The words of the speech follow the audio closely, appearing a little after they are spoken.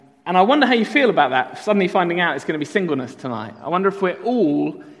And I wonder how you feel about that, suddenly finding out it's going to be singleness tonight. I wonder if we're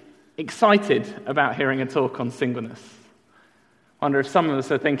all excited about hearing a talk on singleness. I wonder if some of us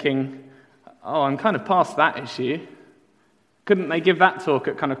are thinking, oh, I'm kind of past that issue. Couldn't they give that talk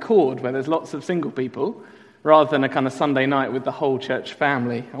at kind of Cord, where there's lots of single people, rather than a kind of Sunday night with the whole church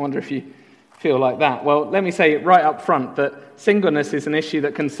family? I wonder if you feel like that. Well, let me say right up front that singleness is an issue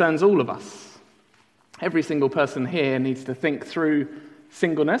that concerns all of us. Every single person here needs to think through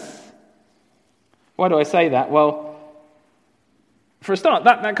singleness. Why do I say that? Well, for a start,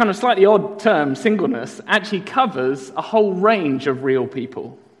 that kind of slightly odd term, singleness, actually covers a whole range of real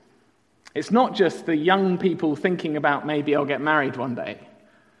people. It's not just the young people thinking about maybe I'll get married one day.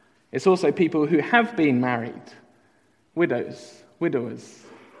 It's also people who have been married, widows, widowers.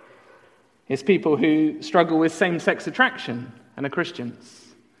 It's people who struggle with same-sex attraction and are Christians.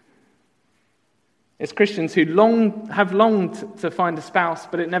 It's Christians who have longed to find a spouse,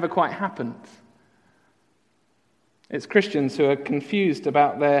 but it never quite happened. It's Christians who are confused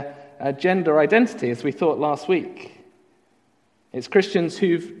about their gender identity, as we thought last week. It's Christians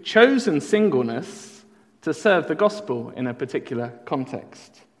who've chosen singleness to serve the gospel in a particular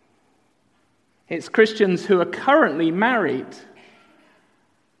context. It's Christians who are currently married,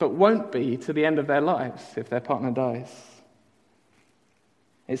 but won't be to the end of their lives if their partner dies.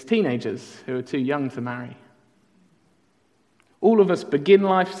 It's teenagers who are too young to marry. All of us begin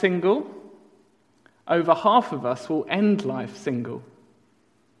life single. Over half of us will end life single.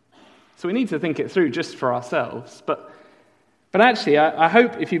 So we need to think it through just for ourselves. But actually, I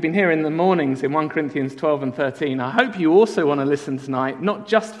hope if you've been here in the mornings in 1 Corinthians 12 and 13, I hope you also want to listen tonight, not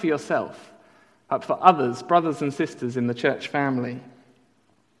just for yourself, but for others, brothers and sisters in the church family.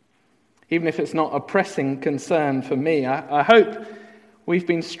 Even if it's not a pressing concern for me, I hope we've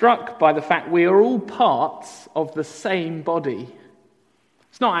been struck by the fact we are all parts of the same body.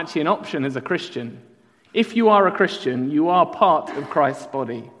 It's not actually an option as a Christian. If you are a Christian, you are part of Christ's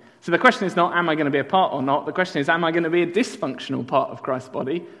body. So the question is not, am I going to be a part or not? The question is, am I going to be a dysfunctional part of Christ's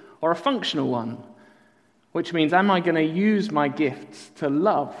body or a functional one? Which means, am I going to use my gifts to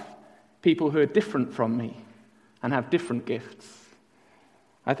love people who are different from me and have different gifts?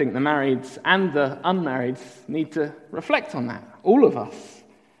 I think the marrieds and the unmarrieds need to reflect on that, all of us.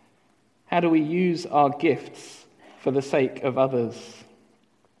 How do we use our gifts for the sake of others?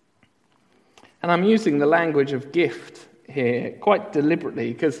 And I'm using the language of gift here quite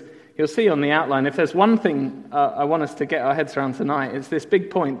deliberately, because you'll see on the outline, if there's one thing I want us to get our heads around tonight, it's this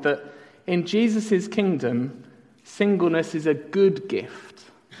big point that in Jesus' kingdom, singleness is a good gift.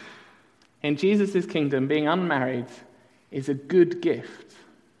 In Jesus' kingdom, being unmarried is a good gift.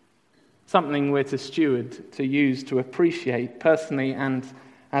 Something we're to steward, to use, to appreciate personally and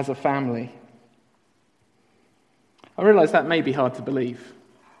as a family. I realise that may be hard to believe.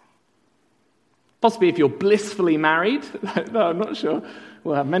 Possibly if you're blissfully married, no, I'm not sure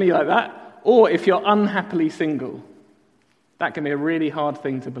we'll have many like that, or if you're unhappily single. That can be a really hard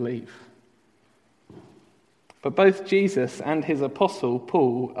thing to believe. But both Jesus and his apostle,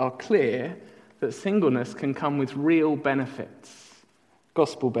 Paul, are clear that singleness can come with real benefits,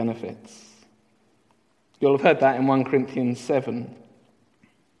 gospel benefits. You'll have heard that in 1 Corinthians 7.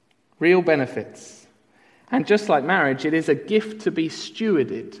 Real benefits. And just like marriage, it is a gift to be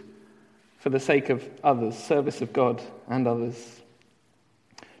stewarded for the sake of others, service of God and others.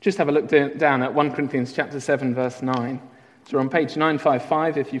 Just have a look down at 1 Corinthians chapter 7, verse 9. So we're on page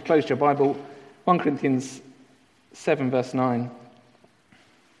 955, if you've closed your Bible, 1 Corinthians 7, verse 9.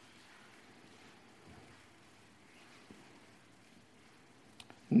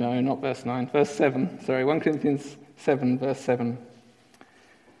 No, not verse 9, verse 7. Sorry, 1 Corinthians 7, verse 7.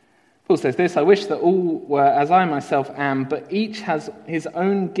 Paul says this, I wish that all were as I myself am, but each has his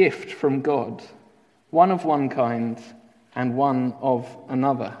own gift from God, one of one kind and one of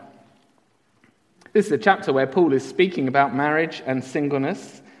another. This is a chapter where Paul is speaking about marriage and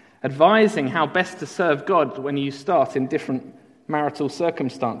singleness, advising how best to serve God when you start in different marital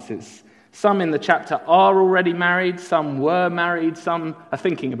circumstances. Some in the chapter are already married, some were married, some are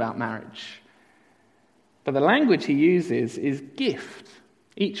thinking about marriage. But the language he uses is gift.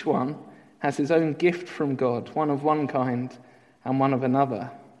 Each one has his own gift from God, one of one kind and one of another.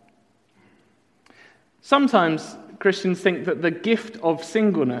 Sometimes Christians think that the gift of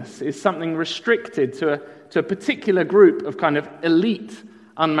singleness is something restricted to a particular group of kind of elite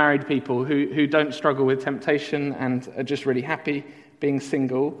unmarried people who don't struggle with temptation and are just really happy being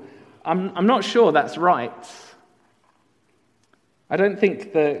single. I'm not sure that's right. I don't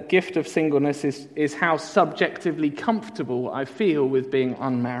think the gift of singleness is how subjectively comfortable I feel with being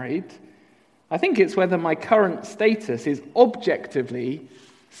unmarried. I think it's whether my current status is objectively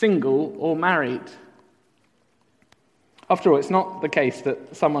single or married. After all, it's not the case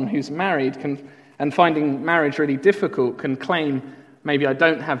that someone who's married and finding marriage really difficult can claim, maybe I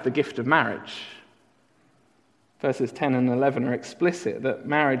don't have the gift of marriage. Verses 10 and 11 are explicit that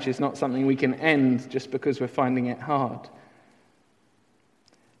marriage is not something we can end just because we're finding it hard.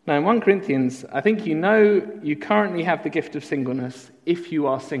 Now, in 1 Corinthians, I think you know you currently have the gift of singleness if you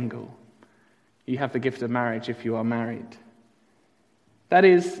are single. You have the gift of marriage if you are married. That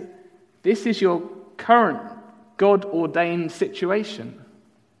is, this is your current God-ordained situation.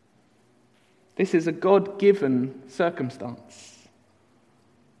 This is a God-given circumstance.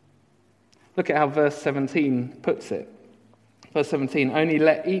 Look at how verse 17 puts it. Verse 17, only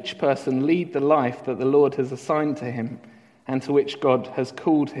let each person lead the life that the Lord has assigned to him and to which God has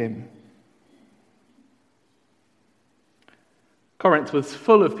called him. Corinth was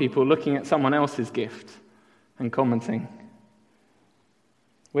full of people looking at someone else's gift and commenting.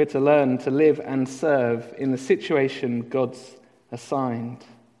 We're to learn to live and serve in the situation God's assigned.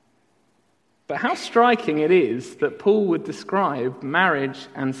 But how striking it is that Paul would describe marriage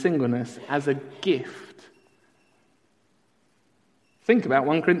and singleness as a gift. Think about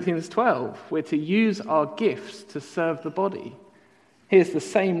 1 Corinthians 12. We're to use our gifts to serve the body. Here's the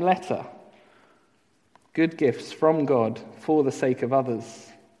same letter. Good gifts from God for the sake of others.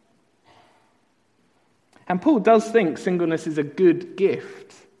 And Paul does think singleness is a good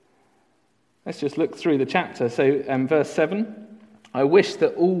gift. Let's just look through the chapter. So verse 7, I wish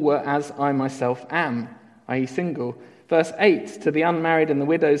that all were as I myself am, i.e. single. Verse 8, to the unmarried and the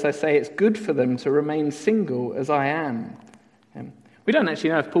widows I say it's good for them to remain single as I am. We don't actually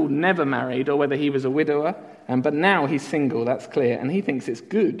know if Paul never married or whether he was a widower, but now he's single, that's clear, and he thinks it's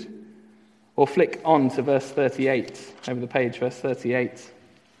good. Or flick on to verse 38, over the page, verse 38.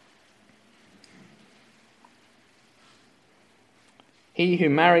 He who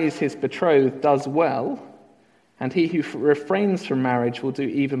marries his betrothed does well, and he who refrains from marriage will do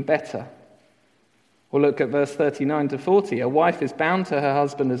even better. Or look at verse 39 to 40. A wife is bound to her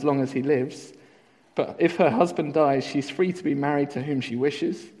husband as long as he lives, but if her husband dies, she's free to be married to whom she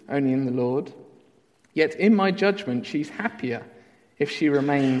wishes, only in the Lord. Yet in my judgment, she's happier if she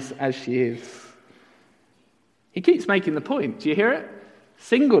remains as she is. He keeps making the point. Do you hear it?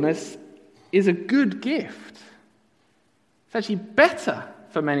 Singleness is a good gift. It's actually better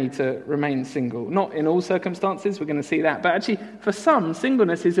for many to remain single. Not in all circumstances, we're going to see that. But actually, for some,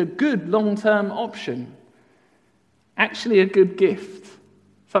 singleness is a good long-term option. Actually a good gift.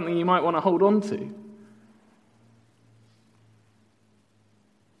 Something you might want to hold on to.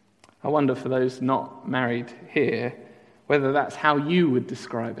 I wonder for those not married here, whether that's how you would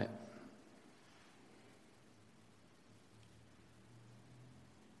describe it.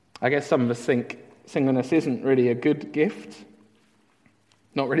 I guess some of us think singleness isn't really a good gift.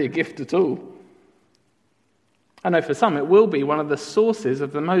 Not really a gift at all. I know for some it will be one of the sources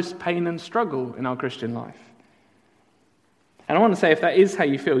of the most pain and struggle in our Christian life. And I want to say, if that is how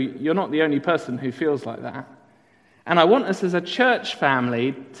you feel, you're not the only person who feels like that. And I want us as a church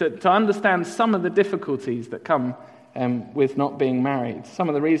family to understand some of the difficulties that come with not being married, some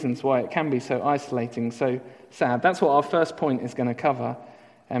of the reasons why it can be so isolating, so sad. That's what our first point is going to cover.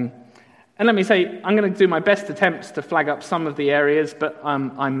 And let me say, I'm going to do my best attempts to flag up some of the areas, but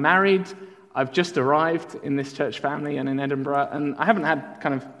I'm married. I've just arrived in this church family and in Edinburgh, and I haven't had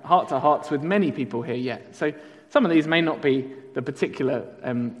kind of heart-to-hearts with many people here yet. So some of these may not be the particular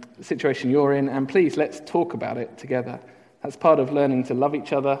situation you're in, and please, let's talk about it together. That's part of learning to love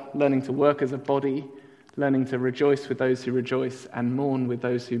each other, learning to work as a body, learning to rejoice with those who rejoice and mourn with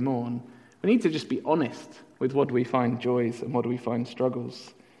those who mourn. We need to just be honest with what we find joys and what we find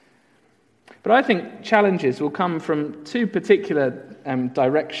struggles. But I think challenges will come from two particular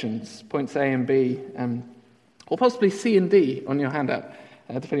directions, points A and B, or possibly C and D on your handout,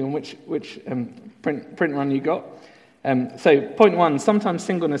 depending on which print run you got. So point one, sometimes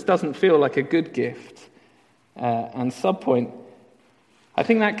singleness doesn't feel like a good gift. And subpoint, I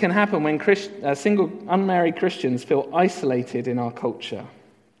think that can happen when single, unmarried Christians feel isolated in our culture.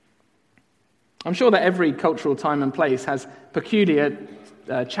 I'm sure that every cultural time and place has peculiar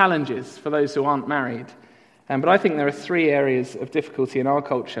challenges for those who aren't married. But I think there are three areas of difficulty in our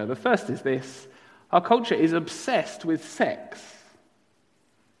culture. The first is this. Our culture is obsessed with sex.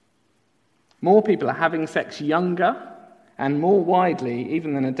 More people are having sex younger and more widely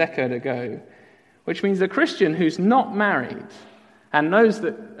even than a decade ago, which means a Christian who's not married and knows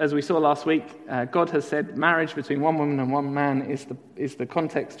that, as we saw last week, God has said marriage between one woman and one man is the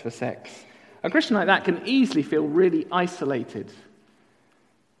context for sex. A Christian like that can easily feel really isolated.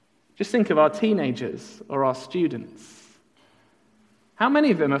 Just think of our teenagers or our students. How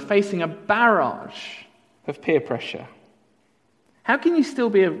many of them are facing a barrage of peer pressure? How can you still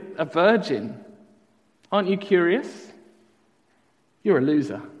be a virgin? Aren't you curious? You're a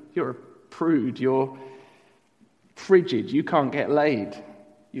loser. You're a prude. You're frigid. You can't get laid.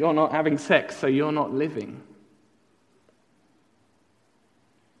 You're not having sex, so you're not living.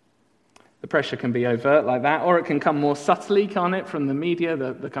 The pressure can be overt like that, or it can come more subtly, can't it, from the media,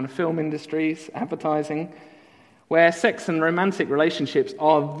 the kind of film industries, advertising, where sex and romantic relationships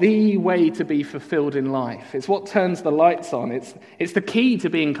are the way to be fulfilled in life. It's what turns the lights on. It's the key to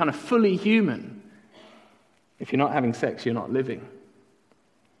being kind of fully human. If you're not having sex, you're not living.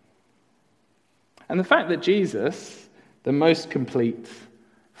 And the fact that Jesus, the most complete,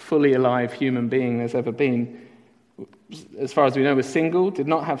 fully alive human being there's ever been, as far as we know, was single, did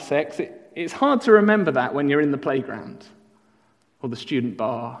not have sex, it's hard to remember that when you're in the playground, or the student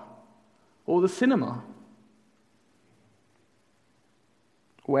bar, or the cinema,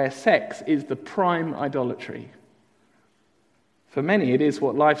 where sex is the prime idolatry. For many, it is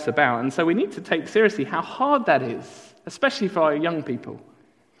what life's about, and so we need to take seriously how hard that is, especially for our young people.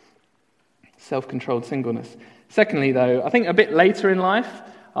 Self-controlled singleness. Secondly, though, I think a bit later in life,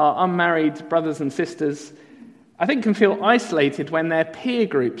 our unmarried brothers and sisters, I think, can feel isolated when their peer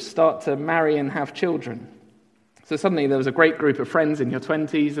groups start to marry and have children. So suddenly there was a great group of friends in your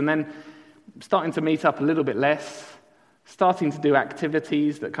 20s, and then starting to meet up a little bit less, starting to do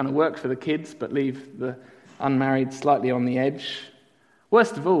activities that kind of work for the kids but leave the unmarried slightly on the edge.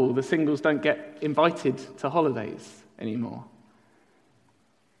 Worst of all, the singles don't get invited to holidays anymore.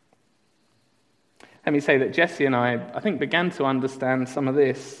 Let me say that Jessie and I think, began to understand some of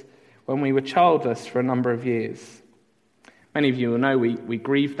this when we were childless for a number of years. Many of you will know we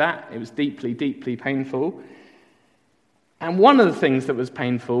grieved that. It was deeply, deeply painful. And one of the things that was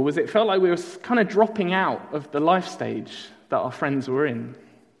painful was it felt like we were kind of dropping out of the life stage that our friends were in.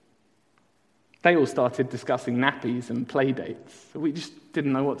 They all started discussing nappies and play dates. We just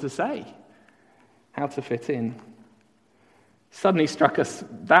didn't know what to say, how to fit in. Suddenly struck us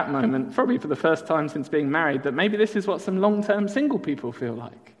that moment, probably for the first time since being married, that maybe this is what some long-term single people feel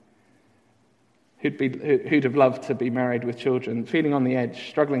like. Who'd have loved to be married with children, feeling on the edge,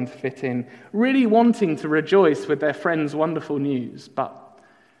 struggling to fit in, really wanting to rejoice with their friends' wonderful news, but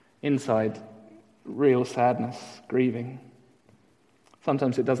inside, real sadness, grieving.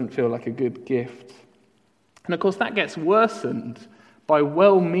 Sometimes it doesn't feel like a good gift. And of course that gets worsened by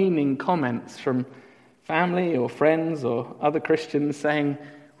well-meaning comments from family or friends or other Christians saying,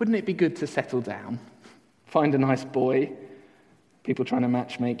 wouldn't it be good to settle down? Find a nice boy. People trying to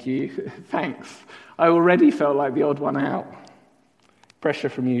matchmake you. Thanks. I already felt like the odd one out. Pressure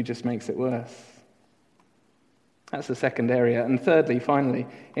from you just makes it worse. That's the second area. And thirdly, finally,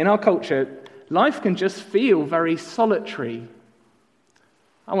 in our culture, life can just feel very solitary.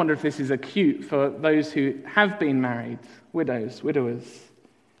 I wonder if this is acute for those who have been married, widows, widowers,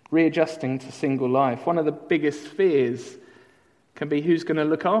 readjusting to single life. One of the biggest fears can be, who's going to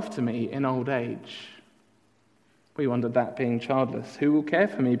look after me in old age? We wondered that being childless. Who will care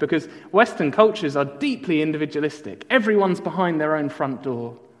for me? Because Western cultures are deeply individualistic. Everyone's behind their own front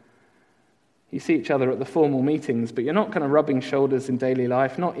door. You see each other at the formal meetings, but you're not kind of rubbing shoulders in daily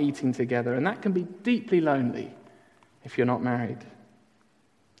life, not eating together, and that can be deeply lonely if you're not married.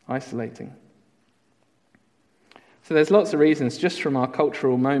 Isolating. So there's lots of reasons just from our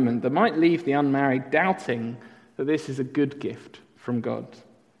cultural moment that might leave the unmarried doubting that this is a good gift from God.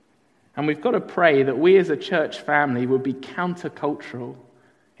 And we've got to pray that we as a church family would be countercultural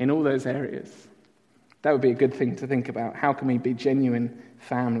in all those areas. That would be a good thing to think about. How can we be genuine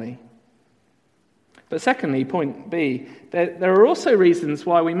family? But secondly, point B, there are also reasons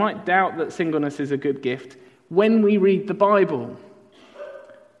why we might doubt that singleness is a good gift when we read the Bible.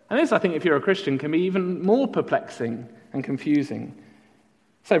 And this, I think, if you're a Christian, can be even more perplexing and confusing.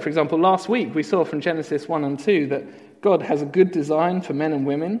 So, for example, last week we saw from Genesis 1 and 2 that God has a good design for men and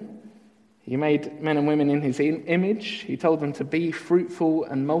women. He made men and women in his image. He told them to be fruitful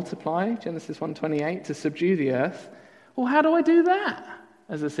and multiply, Genesis 1:28, to subdue the earth. Well, how do I do that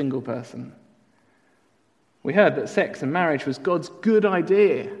as a single person? We heard that sex and marriage was God's good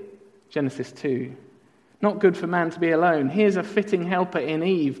idea, Genesis 2. Not good for man to be alone. Here's a fitting helper in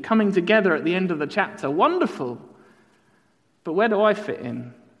Eve, coming together at the end of the chapter. Wonderful. But where do I fit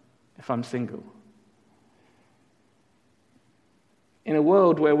in if I'm single? In a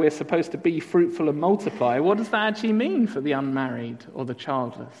world where we're supposed to be fruitful and multiply, what does that actually mean for the unmarried or the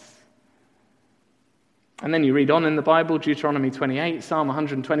childless? And then you read on in the Bible, Deuteronomy 28, Psalm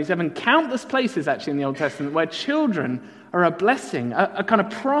 127, countless places actually in the Old Testament where children are a blessing, a kind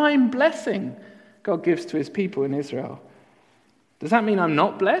of prime blessing God gives to his people in Israel. Does that mean I'm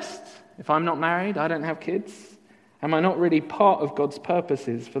not blessed? If I'm not married, I don't have kids? Am I not really part of God's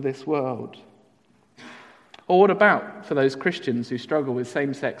purposes for this world? Or what about for those Christians who struggle with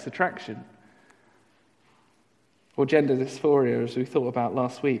same-sex attraction? Or gender dysphoria, as we thought about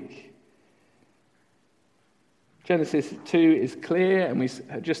last week? Genesis 2 is clear, and we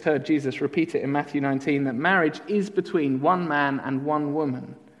just heard Jesus repeat it in Matthew 19, that marriage is between one man and one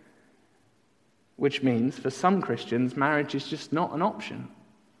woman. Which means, for some Christians, marriage is just not an option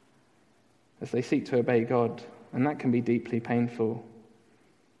as they seek to obey God, and that can be deeply painful.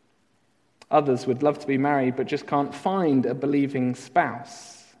 Others would love to be married but just can't find a believing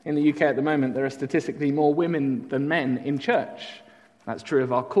spouse. In the UK at the moment, there are statistically more women than men in church. That's true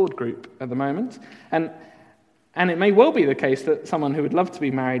of our Cord group at the moment. And it may well be the case that someone who would love to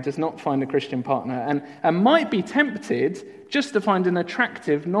be married does not find a Christian partner and might be tempted just to find an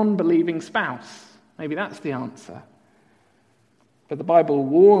attractive, non-believing spouse. Maybe that's the answer. But the Bible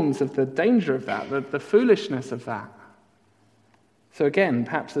warns of the danger of that, the foolishness of that. So again,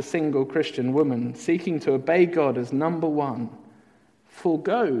 perhaps a single Christian woman seeking to obey God as number one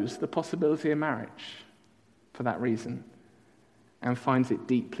forgoes the possibility of marriage for that reason and finds it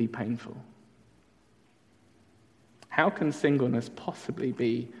deeply painful. How can singleness possibly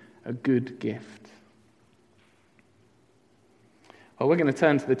be a good gift? Well, we're going to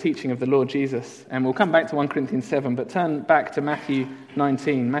turn to the teaching of the Lord Jesus, and we'll come back to 1 Corinthians 7, but turn back to Matthew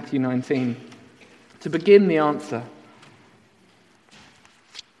 19, to begin the answer.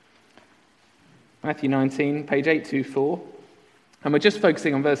 Matthew 19, page 824, and we're just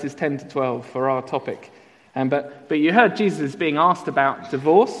focusing on verses 10 to 12 for our topic. But you heard Jesus being asked about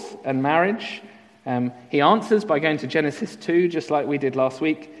divorce and marriage. He answers by going to Genesis 2, just like we did last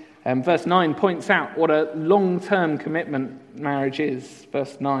week. Verse 9 points out what a long-term commitment marriage is.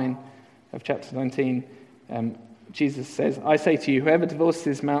 Verse 9 of chapter 19, Jesus says, I say to you, whoever divorces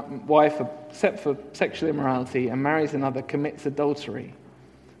his wife except for sexual immorality and marries another commits adultery.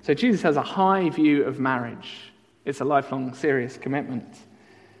 So Jesus has a high view of marriage. It's a lifelong, serious commitment.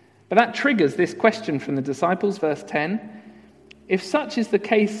 But that triggers this question from the disciples, verse 10. If such is the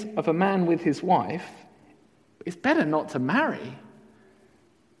case of a man with his wife, it's better not to marry.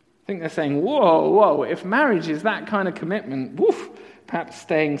 I think they're saying, whoa, if marriage is that kind of commitment, perhaps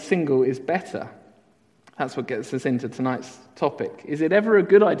staying single is better. That's what gets us into tonight's topic. Is it ever a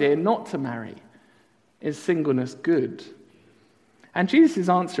good idea not to marry? Is singleness good? And Jesus'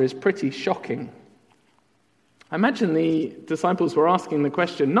 answer is pretty shocking. I imagine the disciples were asking the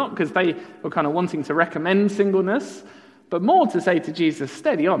question not because they were kind of wanting to recommend singleness, but more to say to Jesus,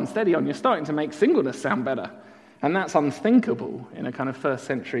 steady on, you're starting to make singleness sound better. And that's unthinkable in a kind of first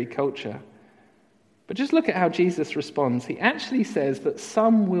century culture. But just look at how Jesus responds. He actually says that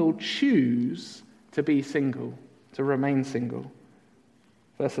some will choose to be single, to remain single.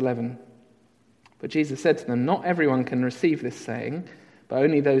 Verse 11. But Jesus said to them, not everyone can receive this saying, but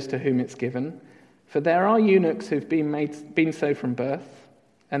only those to whom it's given. For there are eunuchs who've been so from birth,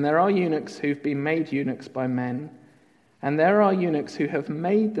 and there are eunuchs who've been made eunuchs by men, and there are eunuchs who have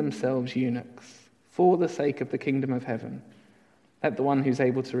made themselves eunuchs for the sake of the kingdom of heaven. Let the one who's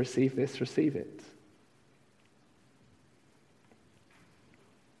able to receive this receive it.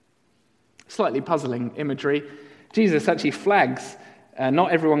 Slightly puzzling imagery. Jesus actually flags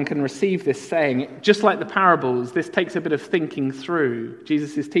not everyone can receive this saying. Just like the parables, this takes a bit of thinking through.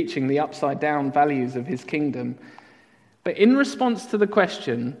 Jesus is teaching the upside-down values of his kingdom. But in response to the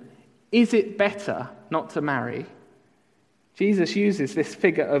question, is it better not to marry? Jesus uses this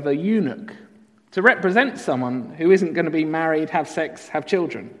figure of a eunuch to represent someone who isn't going to be married, have sex, have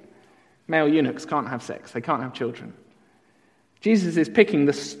children. Male eunuchs can't have sex, they can't have children. Jesus is picking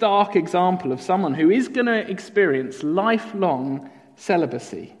the stark example of someone who is going to experience lifelong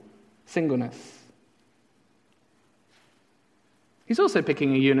celibacy, singleness. He's also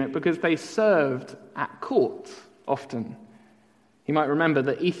picking a eunuch because they served at court often. You might remember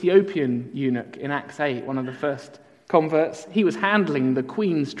the Ethiopian eunuch in Acts 8, one of the first converts. He was handling the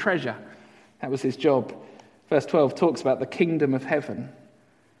queen's treasure. That was his job. Verse 12 talks about the kingdom of heaven.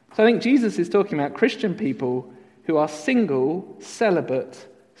 So I think Jesus is talking about Christian people who are single, celibate,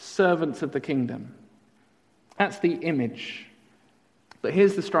 servants of the kingdom. That's the image. But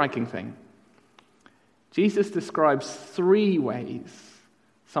here's the striking thing. Jesus describes 3 ways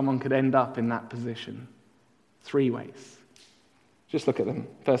someone could end up in that position. 3 ways. Just look at them.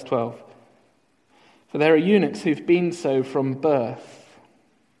 Verse 12. For there are eunuchs who've been so from birth.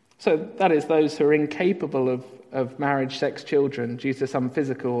 So that is those who are incapable of marriage, sex, children due to some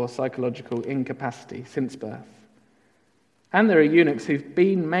physical or psychological incapacity since birth. And there are eunuchs who've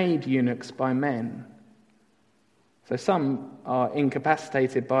been made eunuchs by men. So some are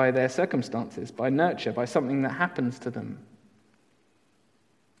incapacitated by their circumstances, by nurture, by something that happens to them.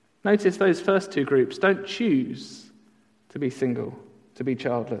 Notice those first two groups don't choose to be single, to be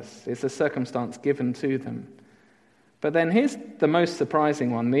childless. It's a circumstance given to them. But then here's the most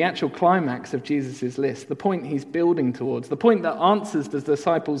surprising one, the actual climax of Jesus' list, the point he's building towards, the point that answers the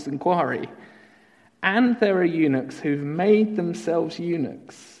disciples' inquiry. And there are eunuchs who've made themselves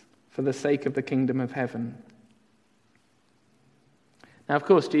eunuchs for the sake of the kingdom of heaven. Now, of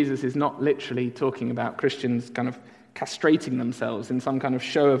course, Jesus is not literally talking about Christians kind of castrating themselves in some kind of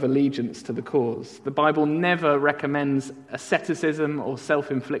show of allegiance to the cause. The Bible never recommends asceticism or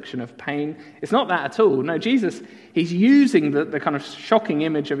self-infliction of pain. It's not that at all. No, Jesus, he's using the kind of shocking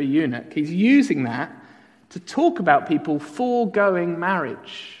image of a eunuch. He's using that to talk about people foregoing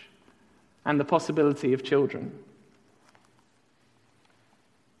marriage and the possibility of children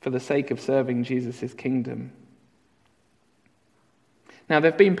for the sake of serving Jesus' kingdom. Now,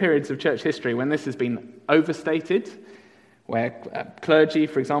 there have been periods of church history when this has been overstated, where clergy,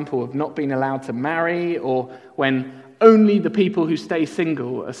 for example, have not been allowed to marry, or when only the people who stay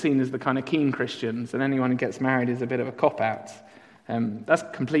single are seen as the kind of keen Christians, and anyone who gets married is a bit of a cop-out. That's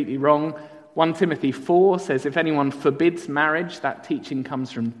completely wrong. 1 Timothy 4 says if anyone forbids marriage, that teaching comes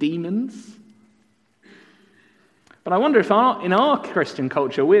from demons. But I wonder if in our Christian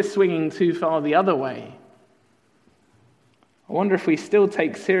culture we're swinging too far the other way. I wonder if we still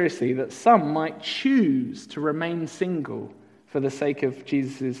take seriously that some might choose to remain single for the sake of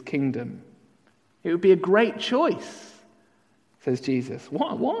Jesus' kingdom. It would be a great choice, says Jesus.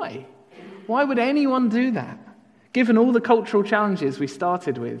 Why? Why would anyone do that? Given all the cultural challenges we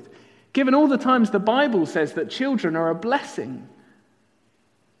started with, given all the times the Bible says that children are a blessing,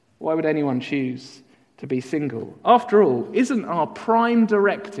 why would anyone choose to be single? After all, isn't our prime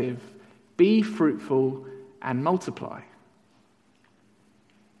directive be fruitful and multiply?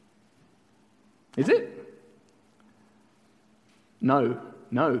 Is it? No,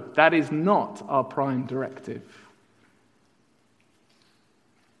 that is not our prime directive.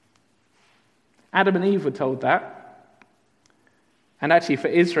 Adam and Eve were told that. And actually for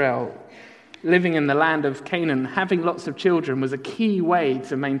Israel, living in the land of Canaan, having lots of children was a key way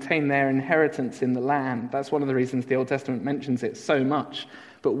to maintain their inheritance in the land. That's one of the reasons the Old Testament mentions it so much.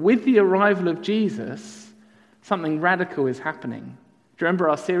 But with the arrival of Jesus, something radical is happening. Do you remember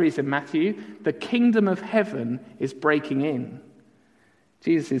our series in Matthew? The kingdom of heaven is breaking in.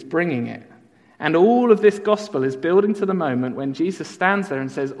 Jesus is bringing it. And all of this gospel is building to the moment when Jesus stands there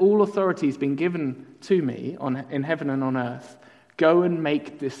and says, all authority has been given to me in heaven and on earth. Go and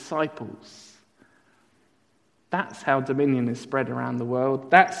make disciples. That's how dominion is spread around the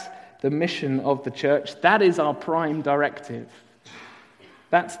world. That's the mission of the church. That is our prime directive.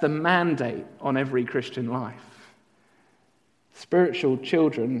 That's the mandate on every Christian life. Spiritual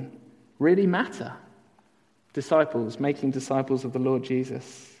children really matter. Disciples, making disciples of the Lord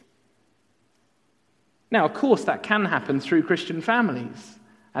Jesus. Now, of course, that can happen through Christian families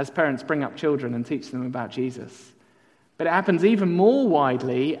as parents bring up children and teach them about Jesus. But it happens even more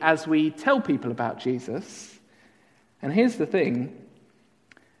widely as we tell people about Jesus. And here's the thing.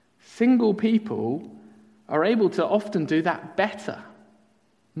 Single people are able to often do that better.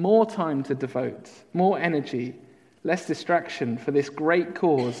 More time to devote, more energy, less distraction for this great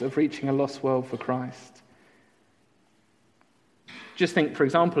cause of reaching a lost world for Christ. Just think, for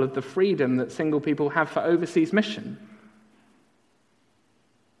example, of the freedom that single people have for overseas mission.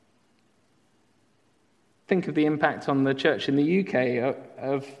 Think of the impact on the church in the UK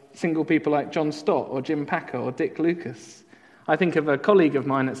of single people like John Stott or Jim Packer or Dick Lucas. I think of a colleague of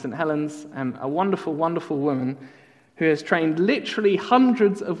mine at St. Helens, a wonderful, wonderful woman who has trained literally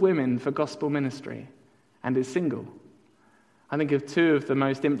hundreds of women for gospel ministry and is single. I think of two of the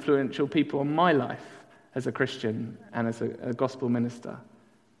most influential people in my life as a Christian and as a gospel minister.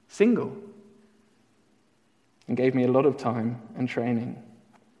 Single. And gave me a lot of time and training.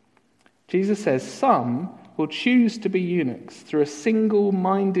 Jesus says some will choose to be eunuchs through a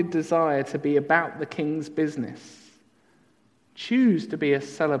single-minded desire to be about the king's business. Choose to be a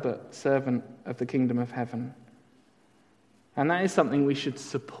celibate servant of the kingdom of heaven. And that is something we should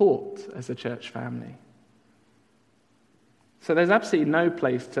support as a church family. So there's absolutely no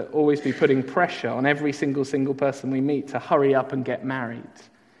place to always be putting pressure on every single person we meet to hurry up and get married.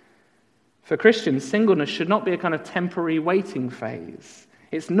 For Christians, singleness should not be a kind of temporary waiting phase.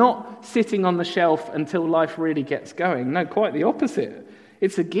 It's not sitting on the shelf until life really gets going. No, quite the opposite.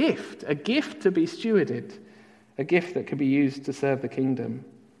 It's a gift to be stewarded, a gift that can be used to serve the kingdom.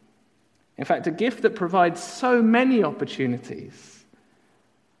 In fact, a gift that provides so many opportunities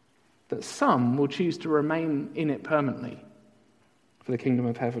that some will choose to remain in it permanently for the kingdom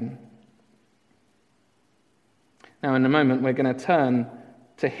of heaven. Now, in a moment, we're going to turn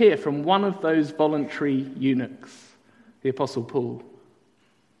to hear from one of those voluntary eunuchs, the Apostle Paul.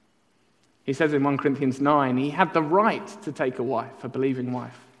 He says in 1 Corinthians 9, he had the right to take a wife, a believing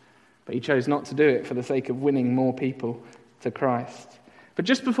wife, but he chose not to do it for the sake of winning more people to Christ. But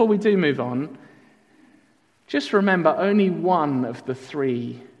just before we do move on, just remember only one of the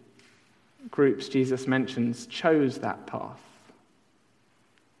three groups Jesus mentions chose that path.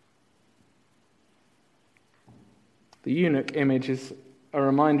 The eunuch image is a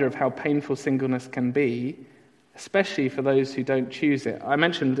reminder of how painful singleness can be, especially for those who don't choose it. I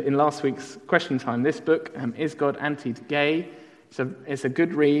mentioned in last week's question time, this book, Is God Anti-Gay? It's a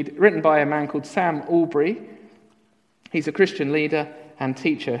good read, written by a man called Sam Albury. He's a Christian leader and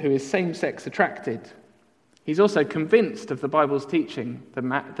teacher who is same-sex attracted. He's also convinced of the Bible's teaching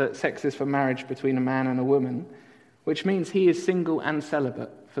that sex is for marriage between a man and a woman, which means he is single and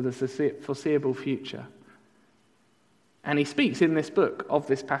celibate for the foreseeable future. And he speaks in this book of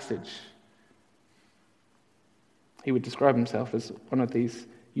this passage. He would describe himself as one of these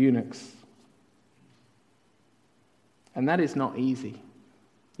eunuchs. And that is not easy.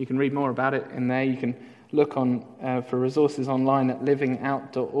 You can read more about it in there. You can look on for resources online at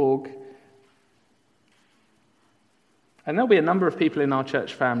livingout.org. And there'll be a number of people in our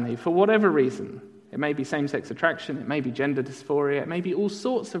church family, for whatever reason. It may be same-sex attraction, it may be gender dysphoria, it may be all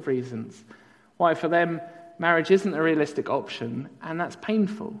sorts of reasons why for them marriage isn't a realistic option, and that's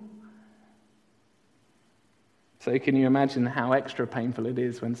painful. So can you imagine how extra painful it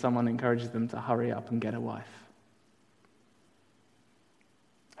is when someone encourages them to hurry up and get a wife?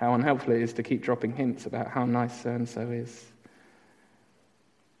 How unhelpful it is to keep dropping hints about how nice so-and-so is.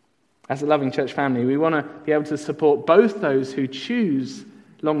 As a loving church family, we want to be able to support both those who choose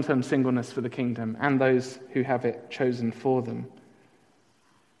long-term singleness for the kingdom and those who have it chosen for them.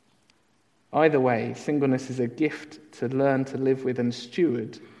 Either way, singleness is a gift to learn to live with and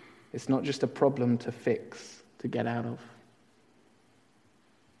steward. It's not just a problem to fix, to get out of.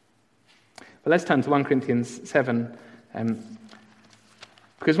 But let's turn to 1 Corinthians 7.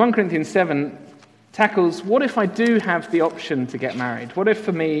 Because 1 Corinthians 7 tackles, what if I do have the option to get married? What if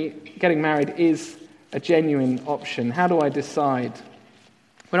for me, getting married is a genuine option? How do I decide?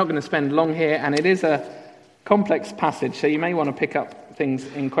 We're not going to spend long here, and it is a complex passage, so you may want to pick up things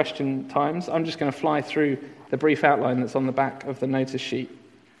in question times. I'm just going to fly through the brief outline that's on the back of the notice sheet.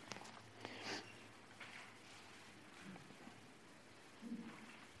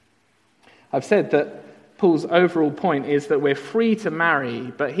 I've said that Paul's overall point is that we're free to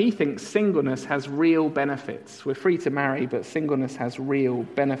marry, but he thinks singleness has real benefits. We're free to marry, but singleness has real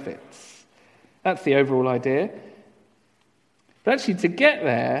benefits. That's the overall idea. But actually, to get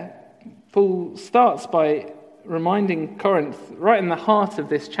there, Paul starts by reminding Corinth, right in the heart of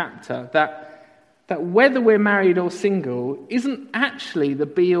this chapter, that whether we're married or single isn't actually the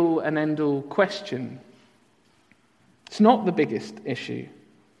be-all and end-all question. It's not the biggest issue.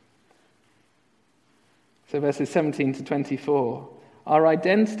 So verses 17 to 24, our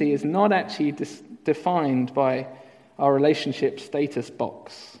identity is not actually defined by our relationship status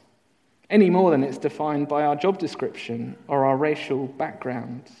box, any more than it's defined by our job description or our racial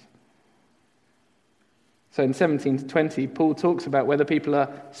background. So in 17 to 20, Paul talks about whether people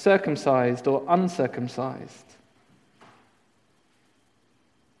are circumcised or uncircumcised.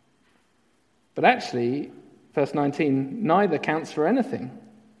 But actually, verse 19, neither counts for anything.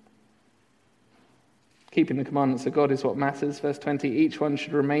 Keeping the commandments of God is what matters. Verse 20, each one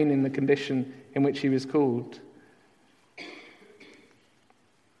should remain in the condition in which he was called.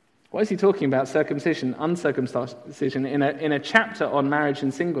 Why is he talking about circumcision, uncircumcision in a chapter on marriage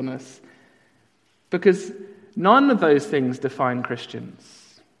and singleness? Because none of those things define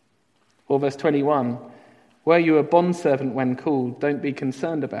Christians. Or verse 21, were you a bondservant when called, don't be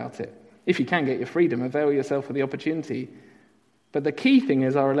concerned about it. If you can get your freedom, avail yourself of the opportunity. But the key thing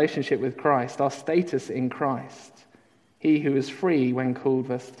is our relationship with Christ, our status in Christ. He who is free when called,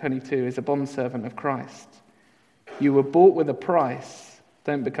 verse 22, is a bondservant of Christ. You were bought with a price.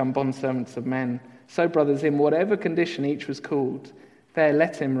 Don't become bondservants of men. So, brothers, in whatever condition each was called, there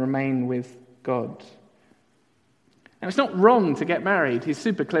let him remain with God. Now, it's not wrong to get married. He's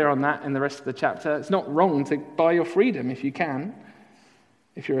super clear on that in the rest of the chapter. It's not wrong to buy your freedom if you can,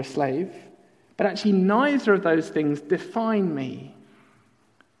 if you're a slave. But actually, neither of those things define me.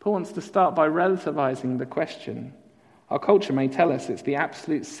 Paul wants to start by relativizing the question. Our culture may tell us it's the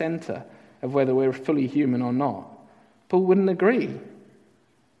absolute center of whether we're fully human or not. Paul wouldn't agree.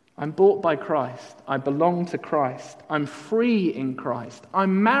 I'm bought by Christ. I belong to Christ. I'm free in Christ.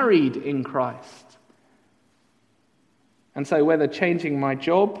 I'm married in Christ. And so whether changing my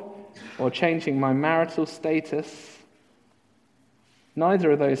job or changing my marital status,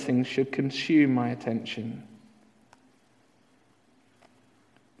 neither of those things should consume my attention.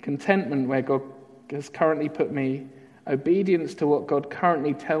 Contentment where God has currently put me, obedience to what God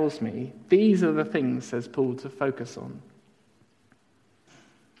currently tells me, these are the things, says Paul, to focus on.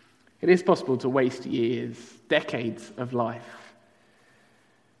 It is possible to waste years, decades of life,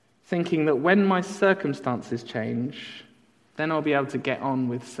 thinking that when my circumstances change, then I'll be able to get on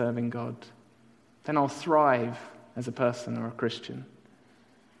with serving God. Then I'll thrive as a person or a Christian.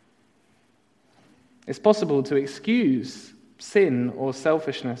 It's possible to excuse sin or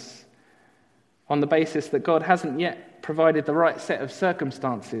selfishness on the basis that God hasn't yet provided the right set of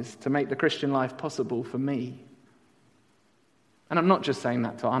circumstances to make the Christian life possible for me. And I'm not just saying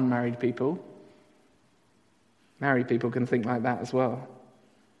that to unmarried people. Married people can think like that as well.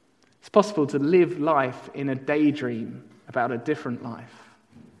 It's possible to live life in a daydream about a different life.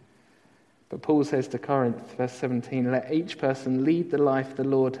 But Paul says to Corinth, verse 17, let each person lead the life the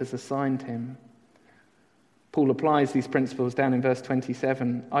Lord has assigned him. Paul applies these principles down in verse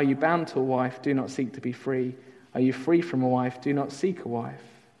 27. Are you bound to a wife? Do not seek to be free. Are you free from a wife? Do not seek a wife.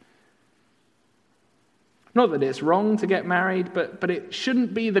 Not that it's wrong to get married, but it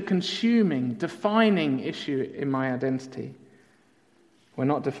shouldn't be the consuming, defining issue in my identity. We're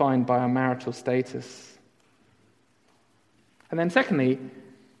not defined by our marital status. And then secondly,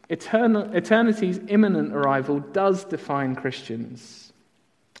 eternity's imminent arrival does define Christians.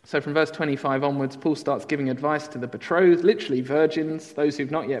 So from verse 25 onwards, Paul starts giving advice to the betrothed, literally virgins, those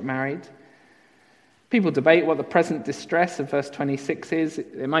who've not yet married. People debate what the present distress of verse 26 is.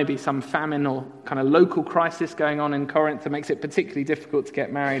 There may be some famine or kind of local crisis going on in Corinth that makes it particularly difficult to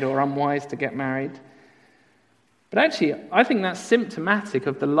get married or unwise to get married. But actually, I think that's symptomatic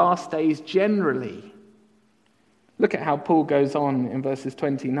of the last days generally. Look at how Paul goes on in verses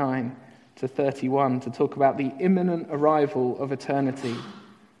 29 to 31 to talk about the imminent arrival of eternity,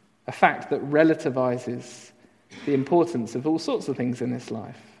 a fact that relativizes the importance of all sorts of things in this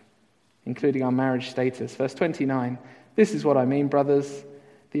life, including our marriage status. Verse 29, this is what I mean, brothers.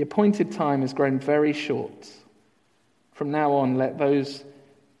 The appointed time has grown very short. From now on, let those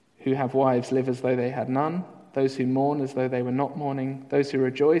who have wives live as though they had none, those who mourn as though they were not mourning, those who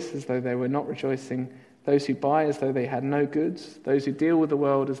rejoice as though they were not rejoicing, those who buy as though they had no goods, those who deal with the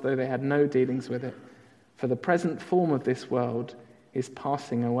world as though they had no dealings with it. For the present form of this world is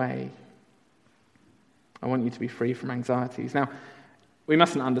passing away. I want you to be free from anxieties. Now, we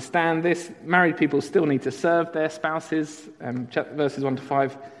mustn't understand this. Married people still need to serve their spouses. Verses 1 to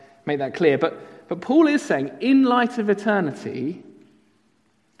 5 make that clear. But Paul is saying, in light of eternity,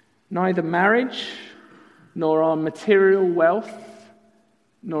 neither marriage, nor our material wealth,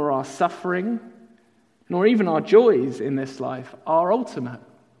 nor our suffering, nor even our joys in this life are ultimate.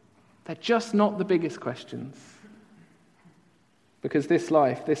 They're just not the biggest questions. Because this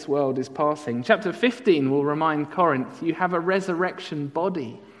life, this world is passing. Chapter 15 will remind Corinth, you have a resurrection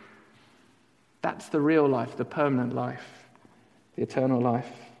body. That's the real life, the permanent life, the eternal life.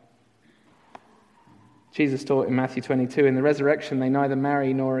 Jesus taught in Matthew 22, in the resurrection they neither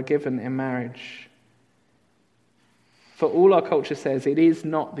marry nor are given in marriage. For all our culture says, it is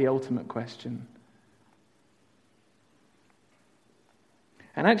not the ultimate question.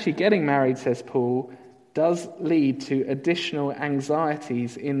 And actually getting married, says Paul, does lead to additional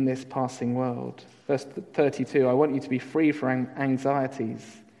anxieties in this passing world. Verse 32, I want you to be free from anxieties.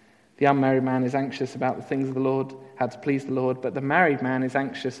 The unmarried man is anxious about the things of the Lord, how to please the Lord, but the married man is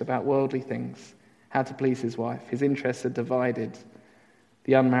anxious about worldly things, how to please his wife. His interests are divided.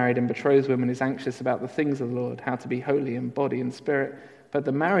 The unmarried and betrothed woman is anxious about the things of the Lord, how to be holy in body and spirit, but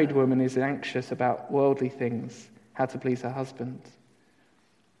the married woman is anxious about worldly things, how to please her husband.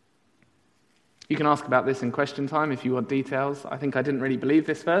 You can ask about this in question time if you want details. I think I didn't really believe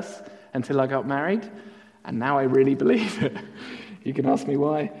this verse until I got married, and now I really believe it. You can ask me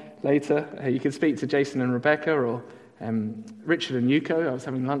why later. You can speak to Jason and Rebecca or Richard and Yuko I was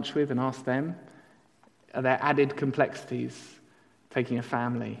having lunch with and ask them. Are there added complexities taking a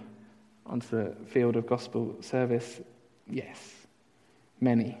family onto the field of gospel service? Yes,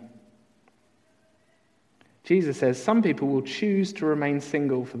 many. Jesus says some people will choose to remain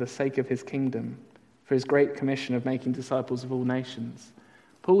single for the sake of his kingdom, for his great commission of making disciples of all nations.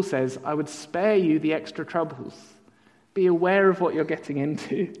 Paul says, I would spare you the extra troubles. Be aware of what you're getting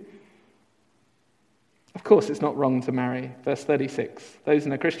into. Of course, it's not wrong to marry. Verse 36, those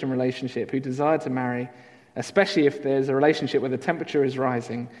in a Christian relationship who desire to marry especially if there's a relationship where the temperature is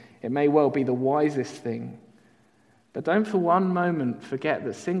rising. It may well be the wisest thing. But don't for one moment forget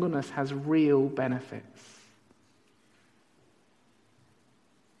that singleness has real benefits.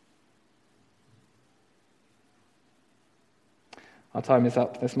 Our time is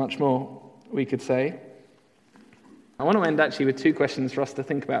up. There's much more we could say. I want to end actually with two questions for us to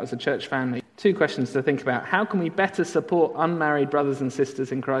think about as a church family. Two questions to think about. How can we better support unmarried brothers and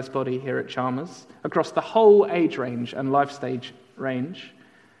sisters in Christ's body here at Chalmers, across the whole age range and life stage range?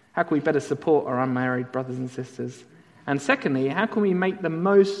 How can we better support our unmarried brothers and sisters? And secondly, how can we make the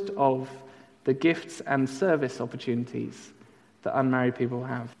most of the gifts and service opportunities that unmarried people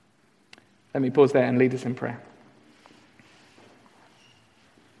have? Let me pause there and lead us in prayer.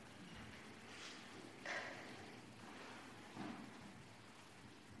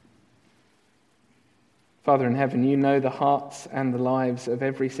 Father in heaven, you know the hearts and the lives of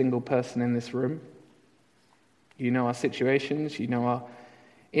every single person in this room. You know our situations, you know our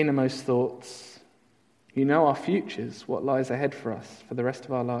innermost thoughts, you know our futures, what lies ahead for us for the rest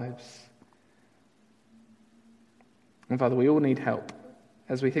of our lives. And Father, we all need help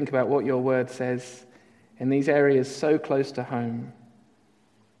as we think about what your word says in these areas so close to home.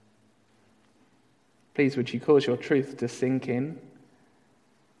 Please, would you cause your truth to sink in?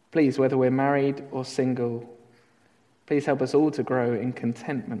 Please, whether we're married or single, please help us all to grow in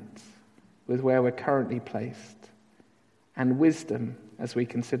contentment with where we're currently placed, and wisdom as we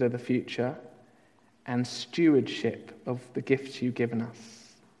consider the future, and stewardship of the gifts you've given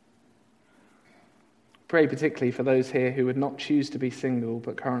us. Pray particularly for those here who would not choose to be single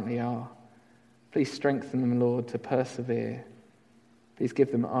but currently are. Please strengthen them, Lord, to persevere. Please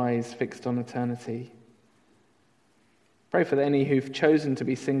give them eyes fixed on eternity. Pray for any who've chosen to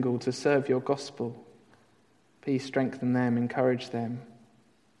be single to serve your gospel. Please strengthen them, encourage them.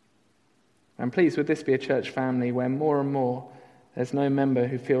 And please, would this be a church family where more and more there's no member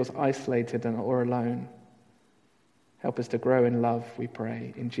who feels isolated or alone. Help us to grow in love, we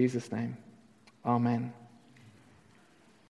pray. In Jesus' name, amen.